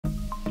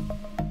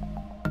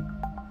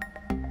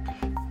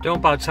Del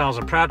Boat Sales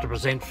are proud to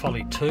present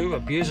Folly 2, a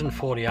Busen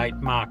 48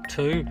 Mark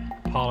II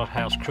pilot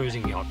house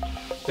cruising yacht.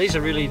 These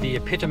are really the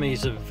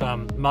epitomes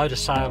of motor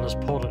sailors'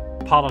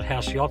 pilot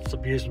house yachts, the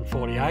Busen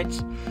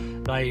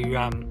 48s. They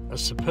are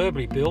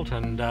superbly built,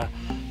 and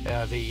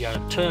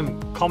the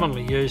term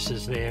commonly used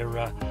is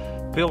they're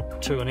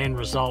built to an end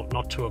result,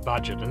 not to a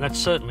budget, and that's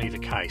certainly the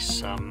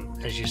case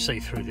as you see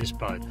through this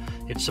boat.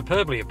 It's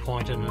superbly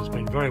appointed and has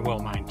been very well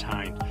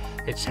maintained.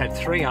 It's had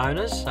 3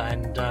 owners,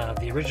 and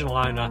the original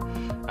owner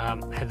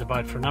had the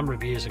boat for a number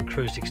of years and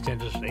cruised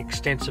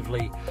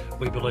extensively,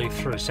 we believe,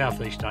 through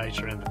Southeast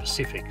Asia and the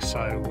Pacific.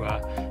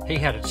 So he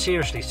had it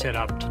seriously set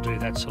up to do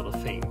that sort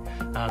of thing.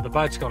 The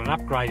boat's got an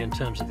upgrade in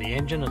terms of the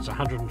engine. It's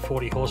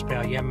 140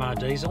 horsepower Yanmar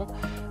diesel,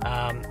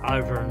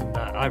 over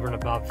and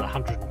above the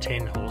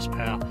 110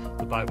 horsepower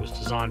the boat was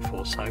designed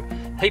for. So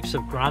heaps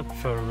of grunt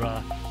for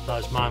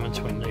those moments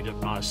when needed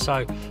most.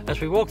 So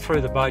as we walk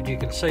through the boat, you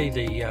can see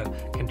the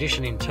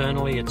condition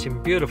internally. It's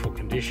in beautiful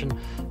condition.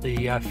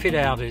 The fit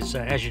out is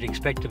as you'd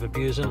expect of a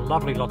Busen.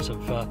 Lovely, lots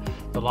of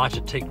the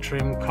lighter teak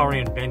trim,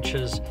 Corian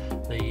benches,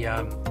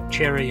 the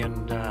cherry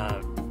and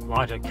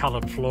lighter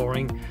coloured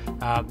flooring.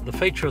 The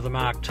feature of the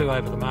Mark II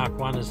over the Mark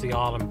I is the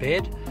island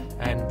bed,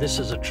 and this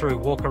is a true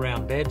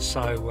walk-around bed,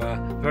 so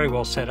very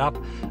well set up.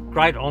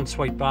 Great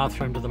ensuite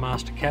bathroom to the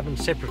master cabin,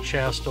 separate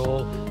shower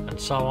stall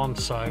and so on,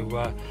 so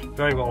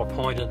very well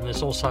appointed, and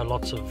there's also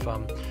lots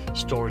of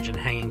storage and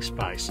hanging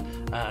space.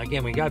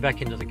 Again, we go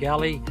back into the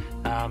galley,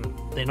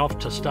 then off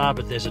to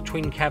starboard there's a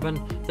twin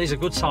cabin. These are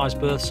good sized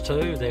berths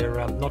too.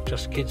 They're not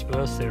just kids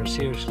berths, they're a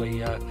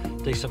seriously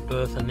decent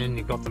berth, and then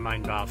you've got the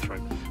main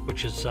bathroom,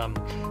 which is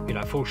you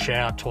know, full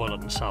shower,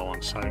 toilet and so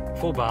on. So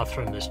full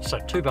bathroom, there's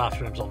 2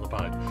 bathrooms on the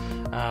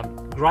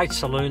boat. Great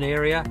saloon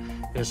area.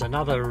 There's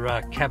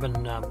another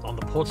cabin on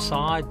the port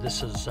side.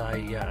 This is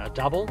a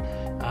double,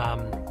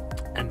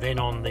 and then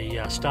on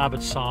the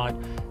starboard side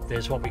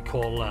there's what we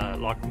call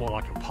more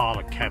like a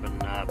pilot cabin,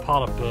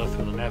 pilot berth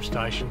with a nav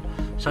station.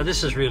 So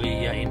this is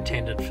really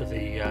intended for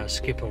the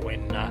skipper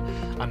when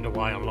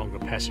underway on longer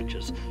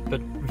passages,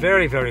 but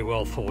very, very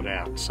well thought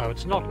out, so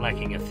it's not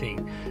lacking a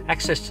thing.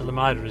 Access to the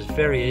motor is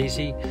very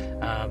easy.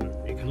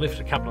 You can lift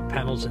a couple of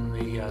panels in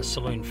the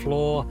saloon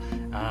floor.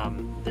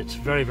 It's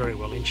very, very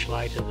well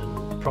insulated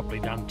and properly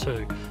done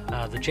too.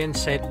 The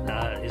genset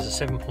is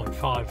a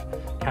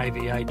 7.5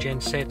 kVA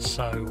genset,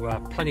 so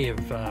plenty of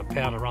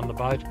power to run the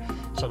boat.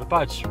 So the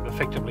boat's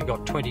effectively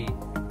got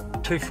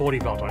 240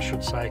 volt, I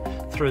should say,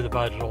 through the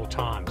boat at all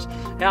times.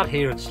 Out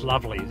here it's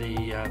lovely.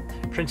 The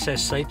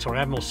princess seats, or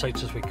admiral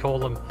seats as we call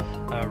them,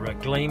 are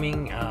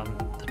gleaming.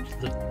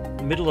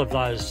 The middle of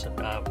those,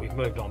 we've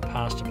moved on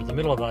past it, but the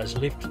middle of those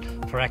lift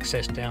for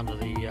access down to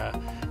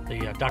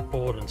the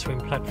duckboard and swim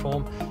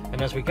platform.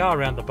 And as we go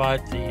around the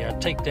boat, the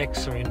teak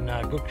decks are in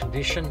good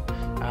condition.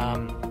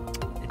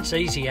 It's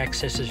easy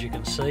access, as you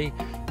can see.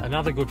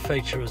 Another good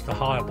feature is the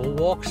higher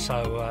bulwark,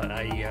 so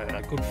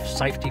a good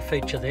safety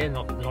feature there,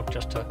 not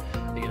just a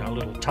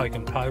little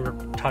token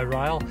tow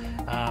rail.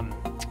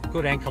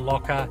 Good anchor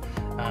locker.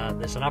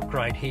 There's an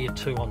upgrade here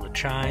too on the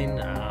chain,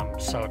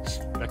 so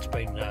that's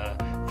been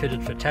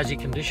fitted for Tassie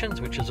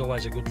conditions, which is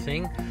always a good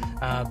thing.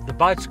 The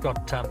boat's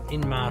got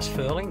in-mast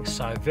furling,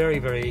 so very,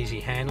 very easy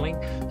handling.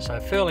 So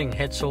furling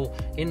headsail,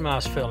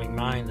 in-mast furling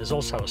main. There's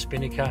also a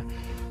spinnaker.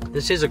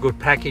 This is a good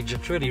package.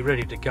 It's really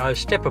ready to go.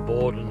 Step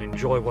aboard and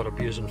enjoy what a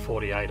Busen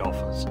 48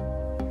 offers.